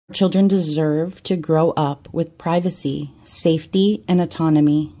Children deserve to grow up with privacy, safety, and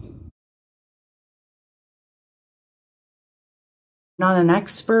autonomy. Not an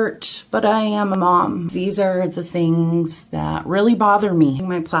expert, but I am a mom. These are the things that really bother me.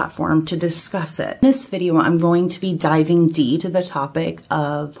 My platform to discuss it. In this video, I'm going to be diving deep to the topic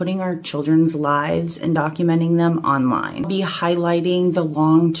of putting our children's lives and documenting them online. I'll be highlighting the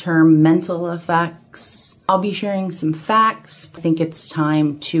long-term mental effects. I'll be sharing some facts. I think it's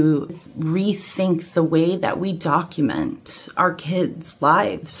time to rethink the way that we document our kids'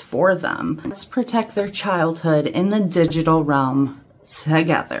 lives for them. Let's protect their childhood in the digital realm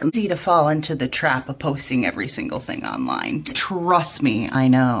together. It's easy to fall into the trap of posting every single thing online. Trust me, I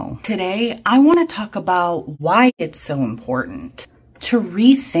know. Today, I want to talk about why it's so important to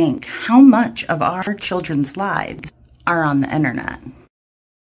rethink how much of our children's lives are on the internet.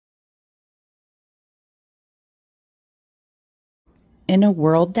 In a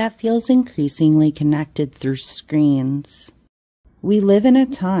world that feels increasingly connected through screens, we live in a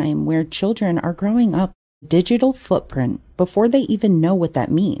time where children are growing up with a digital footprint before they even know what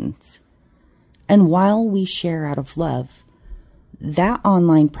that means. And while we share out of love, that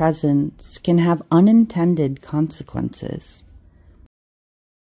online presence can have unintended consequences.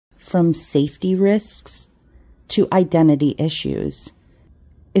 From safety risks to identity issues,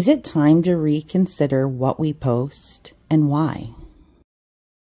 is it time to reconsider what we post and why?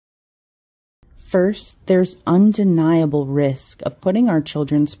 First, there's undeniable risk of putting our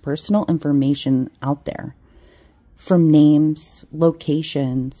children's personal information out there. From names,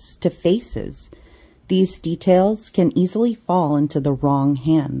 locations, to faces, these details can easily fall into the wrong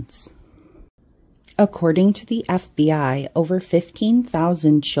hands. According to the FBI, over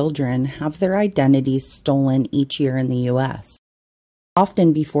 15,000 children have their identities stolen each year in the U.S.,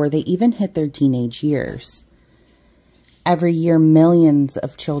 often before they even hit their teenage years. Every year, millions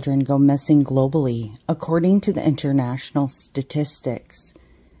of children go missing globally, according to the international statistics.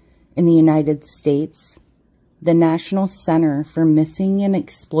 In the United States, the National Center for Missing and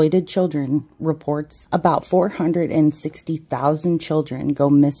Exploited Children reports about 460,000 children go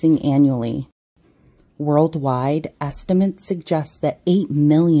missing annually. Worldwide, estimates suggest that 8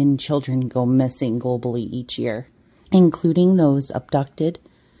 million children go missing globally each year, including those abducted,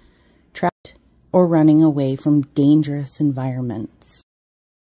 trapped, or running away from dangerous environments.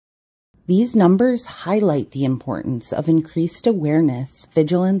 These numbers highlight the importance of increased awareness,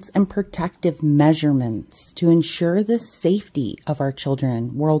 vigilance, and protective measurements to ensure the safety of our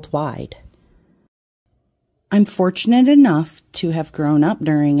children worldwide. I'm fortunate enough to have grown up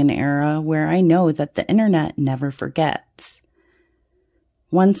during an era where I know that the internet never forgets.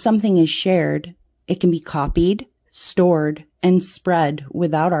 Once something is shared, it can be copied, stored, and spread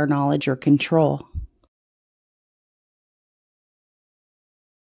without our knowledge or control.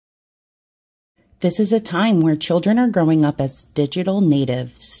 This is a time where children are growing up as digital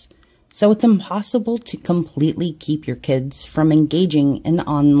natives, so it's impossible to completely keep your kids from engaging in the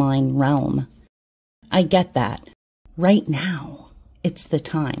online realm. I get that. Right now, it's the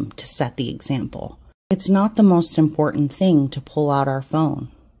time to set the example. It's not the most important thing to pull out our phone.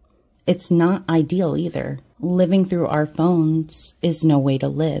 It's not ideal either. Living through our phones is no way to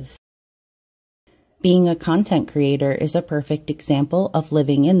live. Being a content creator is a perfect example of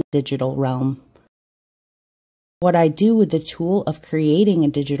living in the digital realm. What I do with the tool of creating a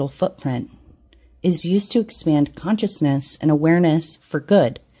digital footprint is used to expand consciousness and awareness for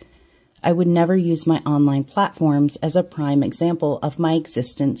good. I would never use my online platforms as a prime example of my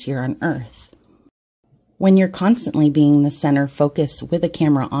existence here on Earth. When you're constantly being the center focus with a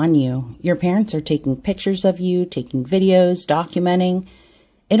camera on you, your parents are taking pictures of you, taking videos, documenting.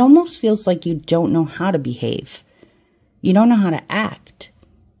 It almost feels like you don't know how to behave. You don't know how to act.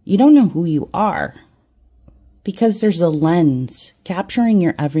 You don't know who you are. Because there's a lens capturing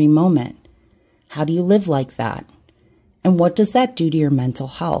your every moment. How do you live like that? And what does that do to your mental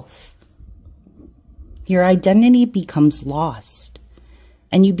health? Your identity becomes lost,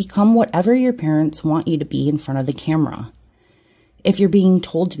 and you become whatever your parents want you to be in front of the camera. If you're being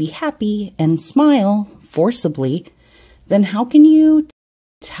told to be happy and smile forcibly, then how can you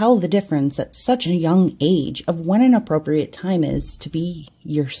tell the difference at such a young age of when an appropriate time is to be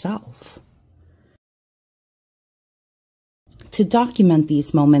yourself? To document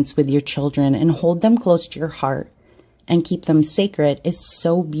these moments with your children and hold them close to your heart and keep them sacred is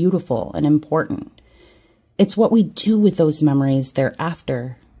so beautiful and important. It's what we do with those memories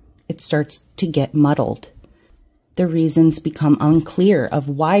thereafter. It starts to get muddled. The reasons become unclear of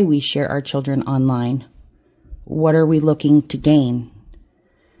why we share our children online. What are we looking to gain?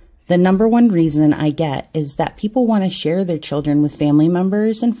 The number one reason I get is that people want to share their children with family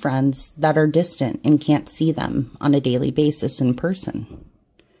members and friends that are distant and can't see them on a daily basis in person.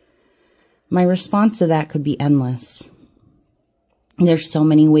 My response to that could be endless. There's so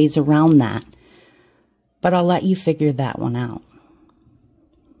many ways around that, but I'll let you figure that one out.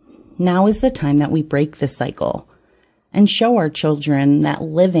 Now is the time that we break the cycle and show our children that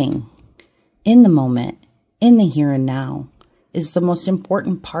living in the moment, in the here and now, is the most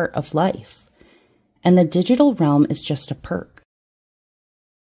important part of life, and the digital realm is just a perk.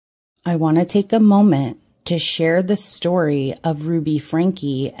 I want to take a moment to share the story of Ruby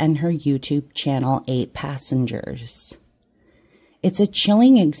Franke and her YouTube channel, 8 Passengers. It's a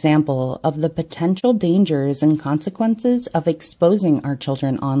chilling example of the potential dangers and consequences of exposing our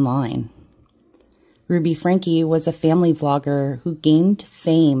children online. Ruby Franke was a family vlogger who gained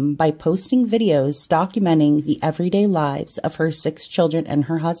fame by posting videos documenting the everyday lives of her 6 children and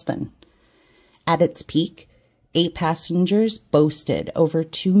her husband. At its peak, 8 Passengers boasted over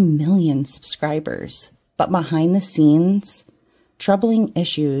 2 million subscribers, but behind the scenes, troubling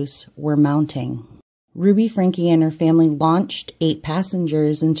issues were mounting. Ruby Franke and her family launched 8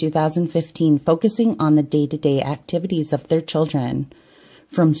 Passengers in 2015, focusing on the day-to-day activities of their children,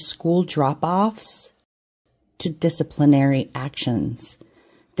 from school drop-offs to disciplinary actions.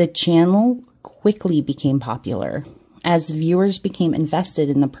 The channel quickly became popular as viewers became invested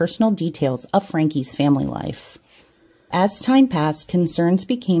in the personal details of Franke's family life. As time passed, concerns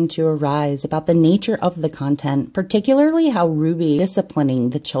became to arise about the nature of the content, particularly how Ruby was disciplining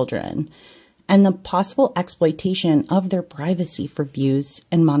the children, and the possible exploitation of their privacy for views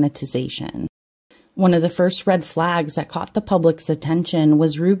and monetization. One of the first red flags that caught the public's attention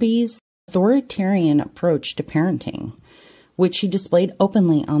was Ruby's authoritarian approach to parenting, which she displayed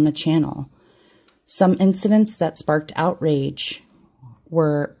openly on the channel. Some incidents that sparked outrage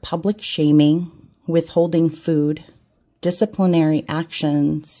were public shaming, withholding food, disciplinary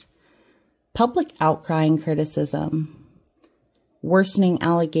actions, public outcry and criticism, worsening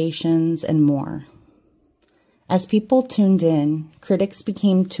allegations, and more. As people tuned in, critics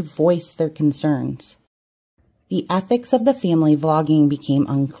began to voice their concerns. The ethics of the family vlogging became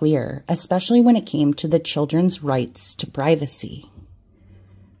unclear, especially when it came to the children's rights to privacy.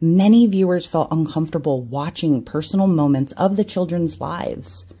 Many viewers felt uncomfortable watching personal moments of the children's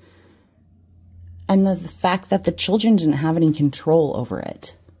lives, and the fact that the children didn't have any control over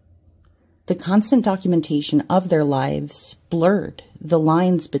it. The constant documentation of their lives blurred the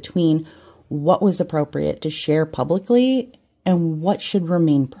lines between what was appropriate to share publicly and what should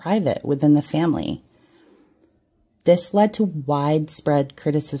remain private within the family. This led to widespread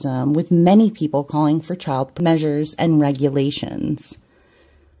criticism, with many people calling for child measures and regulations.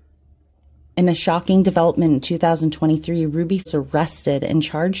 In a shocking development in 2023, Ruby was arrested and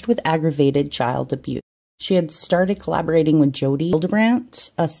charged with aggravated child abuse. She had started collaborating with Jody Hildebrandt,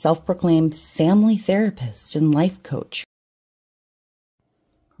 a self-proclaimed family therapist and life coach.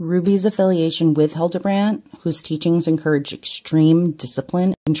 Ruby's affiliation with Hildebrandt, whose teachings encourage extreme discipline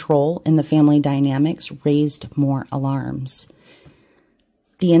and control in the family dynamics, raised more alarms.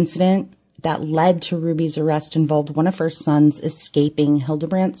 The incident that led to Ruby's arrest involved one of her sons escaping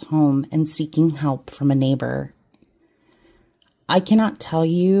Hildebrandt's home and seeking help from a neighbor. I cannot tell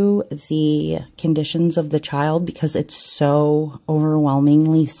you the conditions of the child because it's so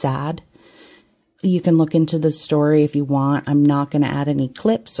overwhelmingly sad. You can look into the story if you want. I'm not going to add any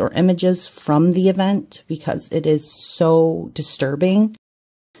clips or images from the event because it is so disturbing.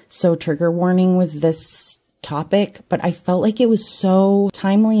 So trigger warning with this topic, but I felt like it was so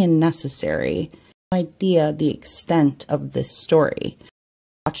timely and necessary. No idea the extent of this story.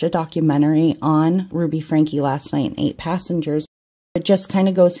 I watched a documentary on Ruby Franke last night, 8 Passengers. It just kind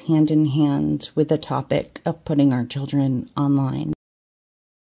of goes hand in hand with the topic of putting our children online.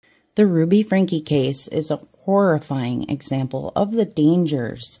 The Ruby Franke case is a horrifying example of the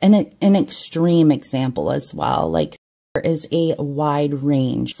dangers, and an extreme example as well. Like, there is a wide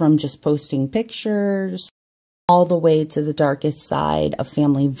range from just posting pictures all the way to the darkest side of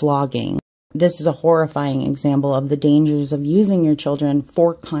family vlogging. This is a horrifying example of the dangers of using your children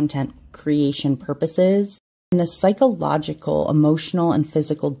for content creation purposes and the psychological, emotional, and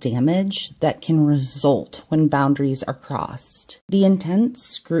physical damage that can result when boundaries are crossed. The intense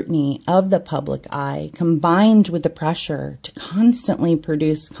scrutiny of the public eye, combined with the pressure to constantly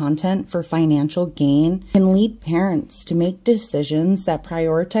produce content for financial gain, can lead parents to make decisions that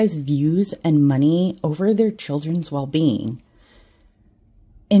prioritize views and money over their children's well-being.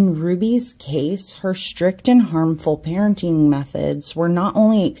 In Ruby's case, her strict and harmful parenting methods were not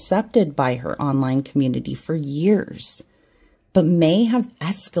only accepted by her online community for years, but may have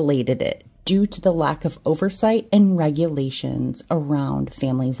escalated it due to the lack of oversight and regulations around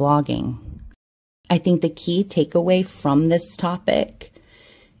family vlogging. I think the key takeaway from this topic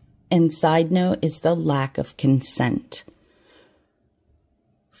and side note is the lack of consent.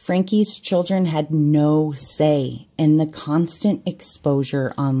 Frankie's children had no say in the constant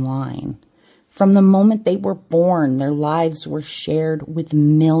exposure online. From the moment they were born, their lives were shared with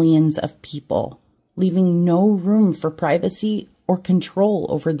millions of people, leaving no room for privacy or control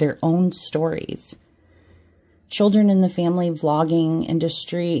over their own stories. Children in the family vlogging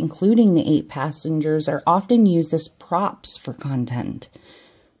industry, including the 8 passengers, are often used as props for content.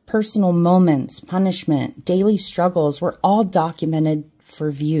 Personal moments, punishment, daily struggles were all documented for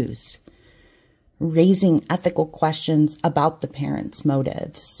views, raising ethical questions about the parents'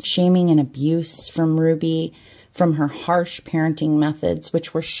 motives. Shaming and abuse from Ruby, from her harsh parenting methods,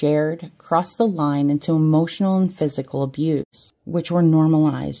 which were shared, crossed the line into emotional and physical abuse, which were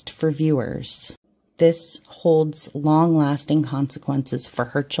normalized for viewers. This holds long-lasting consequences for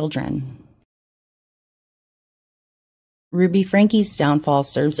her children. Ruby Frankie's downfall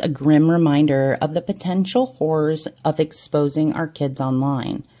serves a grim reminder of the potential horrors of exposing our kids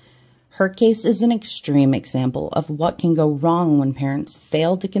online. Her case is an extreme example of what can go wrong when parents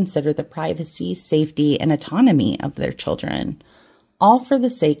fail to consider the privacy, safety, and autonomy of their children, all for the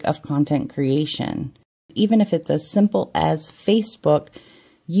sake of content creation. Even if it's as simple as Facebook,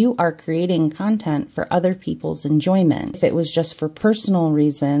 you are creating content for other people's enjoyment. If it was just for personal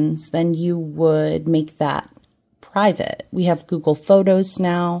reasons, then you would make that private. We have Google Photos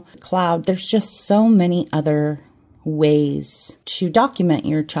now, cloud. There's just so many other ways to document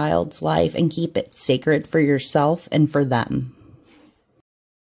your child's life and keep it sacred for yourself and for them.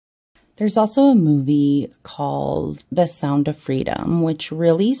 There's also a movie called The Sound of Freedom, which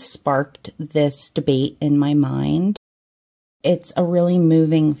really sparked this debate in my mind. It's a really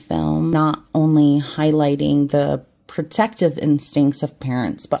moving film, not only highlighting the protective instincts of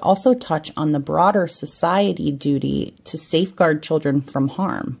parents, but also touch on the broader society duty to safeguard children from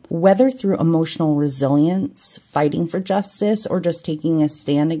harm. Whether through emotional resilience, fighting for justice, or just taking a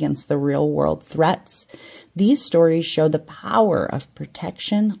stand against the real-world threats, these stories show the power of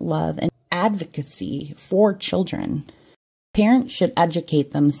protection, love, and advocacy for children. Parents should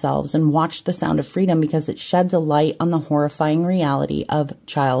educate themselves and watch The Sound of Freedom because it sheds a light on the horrifying reality of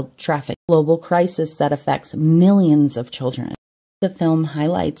child trafficking, a global crisis that affects millions of children. The film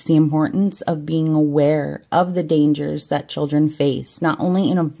highlights the importance of being aware of the dangers that children face, not only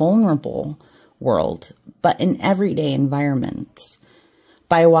in a vulnerable world, but in everyday environments.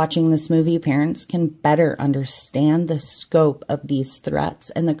 By watching this movie, parents can better understand the scope of these threats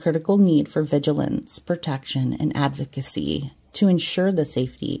and the critical need for vigilance, protection, and advocacy to ensure the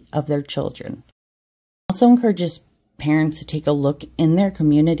safety of their children. It also encourages parents to take a look in their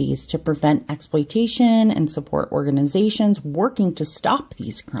communities to prevent exploitation and support organizations working to stop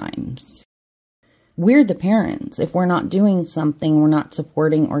these crimes. We're the parents. If we're not doing something, we're not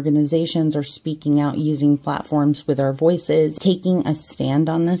supporting organizations or speaking out using platforms with our voices, taking a stand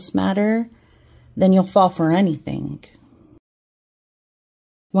on this matter, then you'll fall for anything.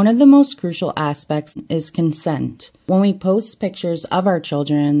 One of the most crucial aspects is consent. When we post pictures of our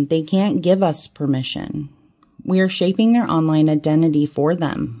children, they can't give us permission. We are shaping their online identity for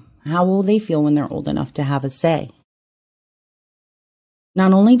them. How will they feel when they're old enough to have a say?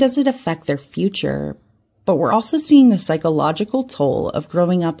 Not only does it affect their future, but we're also seeing the psychological toll of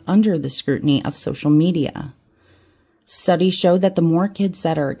growing up under the scrutiny of social media. Studies show that the more kids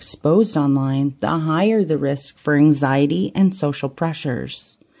that are exposed online, the higher the risk for anxiety and social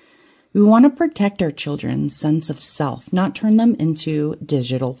pressures. We want to protect our children's sense of self, not turn them into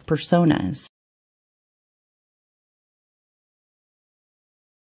digital personas.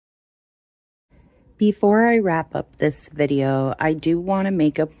 Before I wrap up this video, I do want to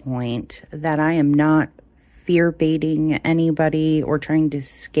make a point that I am not fear-baiting anybody or trying to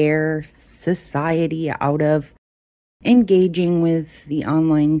scare society out of engaging with the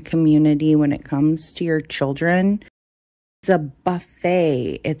online community when it comes to your children. It's a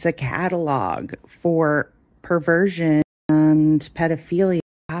buffet. It's a catalog for perversion and pedophilia.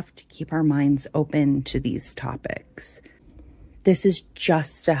 We have to keep our minds open to these topics. This is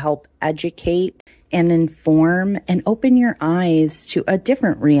just to help educate and inform and open your eyes to a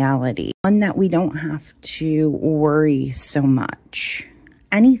different reality, one that we don't have to worry so much.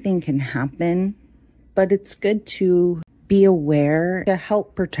 Anything can happen, but it's good to be aware to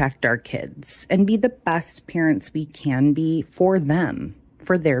help protect our kids and be the best parents we can be for them,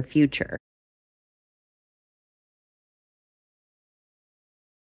 for their future.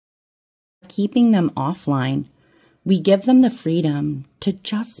 Keeping them offline, We give them the freedom to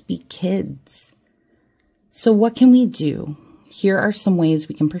just be kids. So what can we do? Here are some ways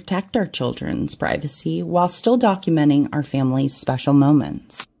we can protect our children's privacy while still documenting our family's special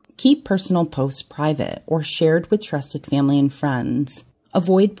moments. Keep personal posts private or shared with trusted family and friends.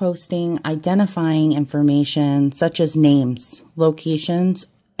 Avoid posting identifying information such as names, locations,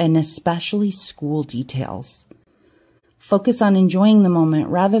 and especially school details. Focus on enjoying the moment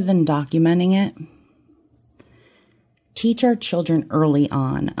rather than documenting it. Teach our children early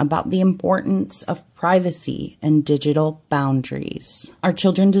on about the importance of privacy and digital boundaries. Our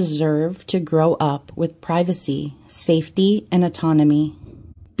children deserve to grow up with privacy, safety, and autonomy.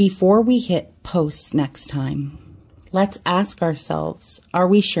 Before we hit post next time, let's ask ourselves, are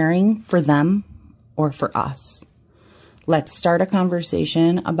we sharing for them or for us? Let's start a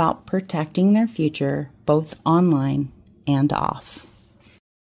conversation about protecting their future, both online and off.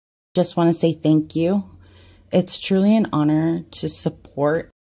 Just want to say thank you. It's truly an honor to support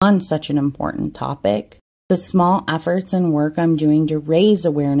on such an important topic. The small efforts and work I'm doing to raise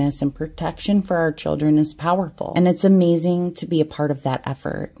awareness and protection for our children is powerful, and it's amazing to be a part of that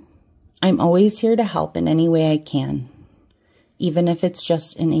effort. I'm always here to help in any way I can, even if it's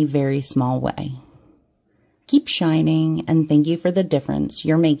just in a very small way. Keep shining, and thank you for the difference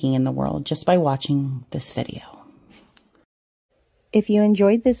you're making in the world just by watching this video. If you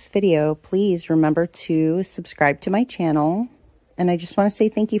enjoyed this video, please remember to subscribe to my channel. And I just want to say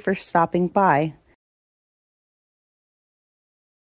thank you for stopping by.